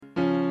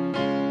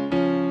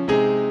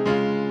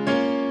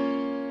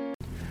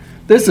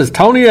This is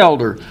Tony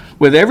Elder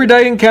with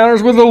Everyday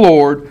Encounters with the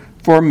Lord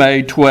for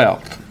May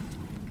 12th.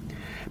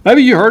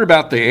 Maybe you heard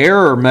about the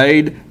error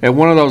made at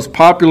one of those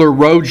popular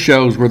road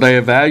shows where they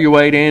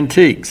evaluate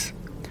antiques.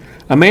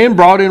 A man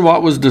brought in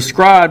what was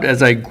described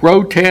as a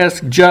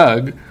grotesque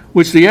jug,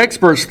 which the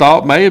experts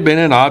thought may have been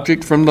an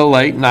object from the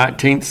late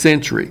 19th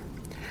century.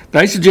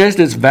 They suggest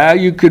its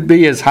value could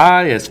be as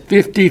high as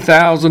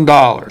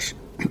 $50,000.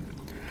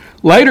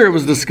 Later it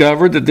was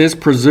discovered that this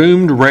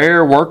presumed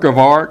rare work of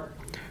art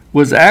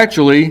was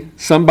actually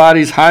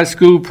somebody's high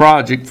school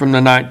project from the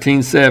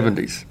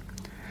 1970s.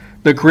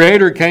 The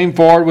creator came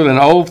forward with an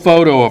old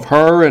photo of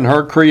her and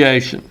her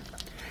creation.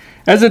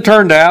 As it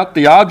turned out,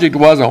 the object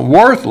wasn't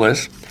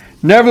worthless.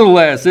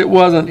 Nevertheless, it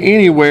wasn't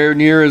anywhere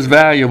near as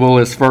valuable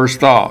as first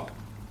thought.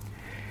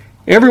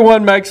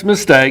 Everyone makes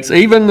mistakes,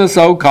 even the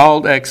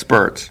so-called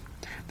experts.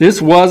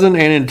 This wasn't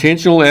an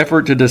intentional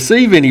effort to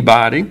deceive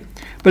anybody,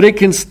 but it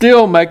can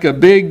still make a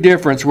big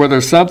difference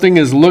whether something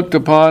is looked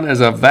upon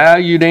as a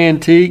valued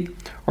antique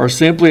or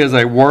simply as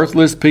a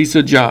worthless piece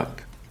of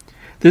junk.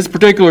 This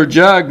particular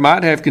jug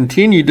might have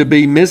continued to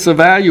be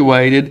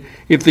misevaluated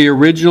if the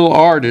original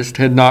artist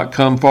had not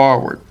come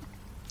forward.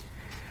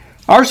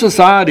 Our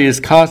society is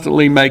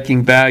constantly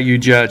making value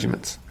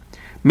judgments.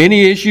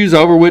 Many issues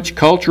over which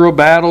cultural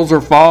battles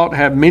are fought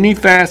have many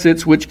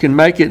facets which can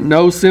make it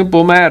no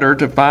simple matter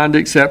to find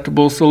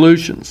acceptable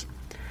solutions.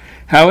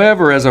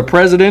 However, as a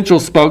presidential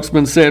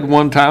spokesman said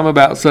one time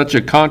about such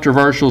a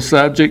controversial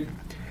subject,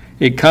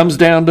 it comes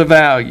down to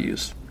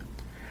values.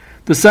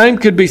 The same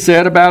could be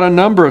said about a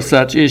number of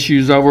such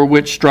issues over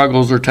which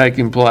struggles are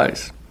taking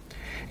place.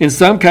 In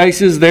some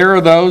cases, there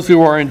are those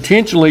who are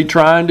intentionally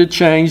trying to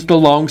change the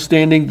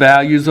long-standing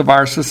values of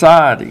our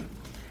society.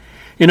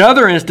 In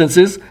other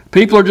instances,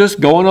 people are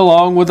just going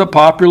along with a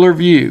popular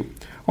view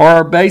or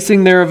are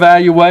basing their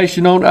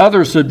evaluation on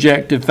other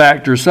subjective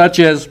factors such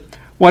as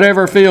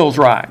whatever feels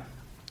right.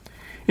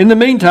 In the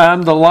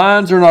meantime, the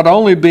lines are not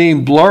only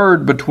being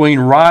blurred between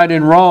right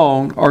and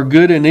wrong or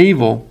good and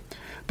evil,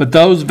 but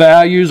those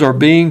values are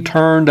being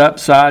turned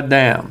upside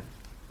down.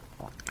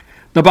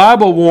 The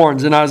Bible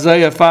warns in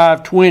Isaiah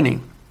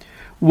 5:20,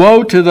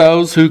 "Woe to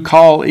those who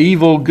call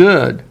evil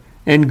good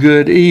and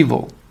good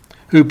evil,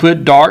 who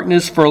put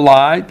darkness for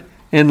light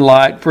and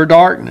light for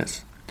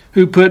darkness,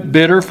 who put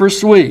bitter for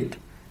sweet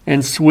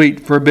and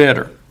sweet for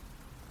bitter."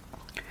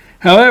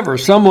 However,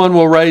 someone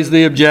will raise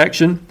the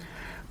objection,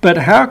 but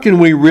how can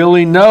we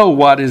really know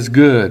what is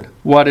good,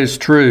 what is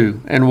true,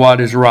 and what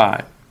is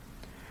right?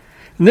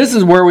 And this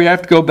is where we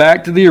have to go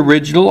back to the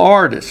original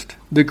artist,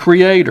 the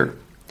creator.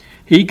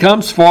 He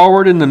comes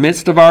forward in the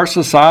midst of our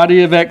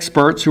society of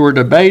experts who are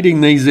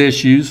debating these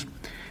issues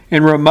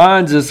and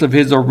reminds us of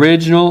his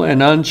original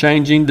and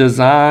unchanging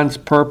designs,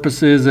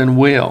 purposes, and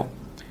will.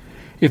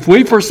 If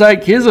we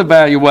forsake his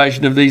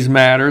evaluation of these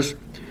matters,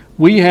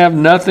 we have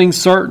nothing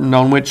certain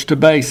on which to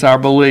base our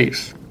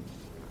beliefs.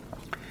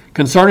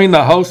 Concerning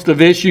the host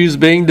of issues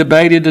being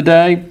debated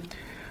today,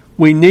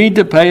 we need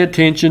to pay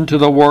attention to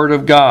the Word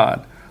of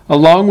God,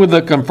 along with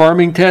the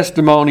confirming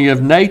testimony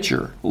of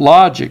nature,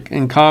 logic,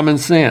 and common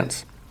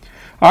sense.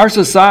 Our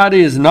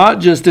society is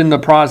not just in the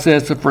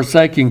process of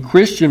forsaking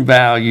Christian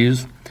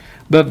values,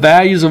 but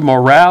values of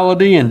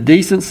morality and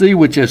decency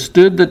which have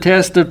stood the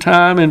test of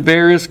time in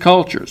various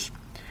cultures.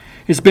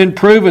 It's been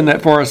proven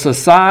that for a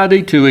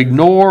society to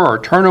ignore or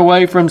turn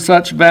away from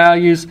such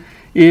values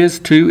is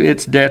to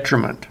its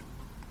detriment.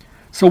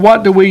 So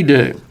what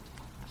do?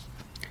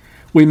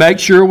 We make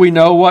sure we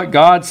know what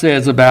God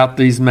says about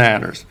these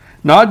matters,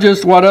 not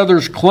just what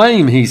others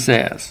claim He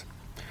says.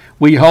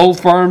 We hold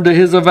firm to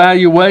His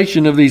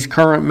evaluation of these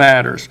current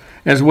matters,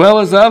 as well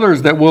as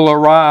others that will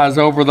arise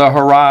over the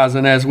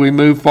horizon as we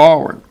move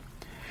forward.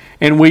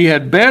 And we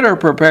had better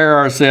prepare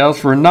ourselves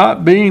for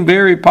not being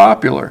very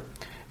popular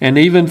and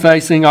even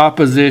facing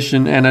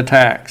opposition and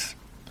attacks.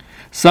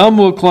 Some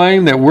will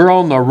claim that we're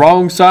on the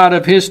wrong side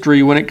of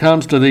history when it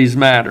comes to these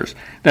matters,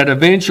 that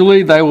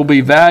eventually they will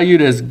be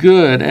valued as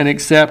good and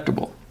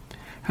acceptable.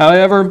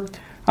 However,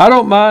 I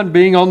don't mind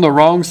being on the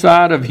wrong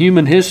side of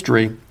human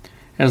history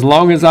as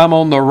long as I'm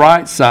on the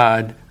right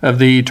side of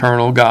the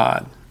eternal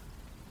God.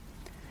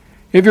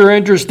 If you're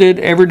interested,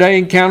 Everyday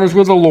Encounters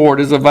with the Lord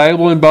is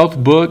available in both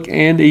book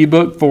and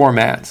ebook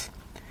formats.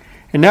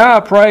 And now I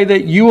pray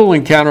that you will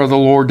encounter the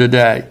Lord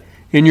today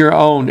in your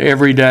own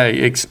everyday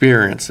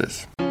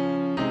experiences.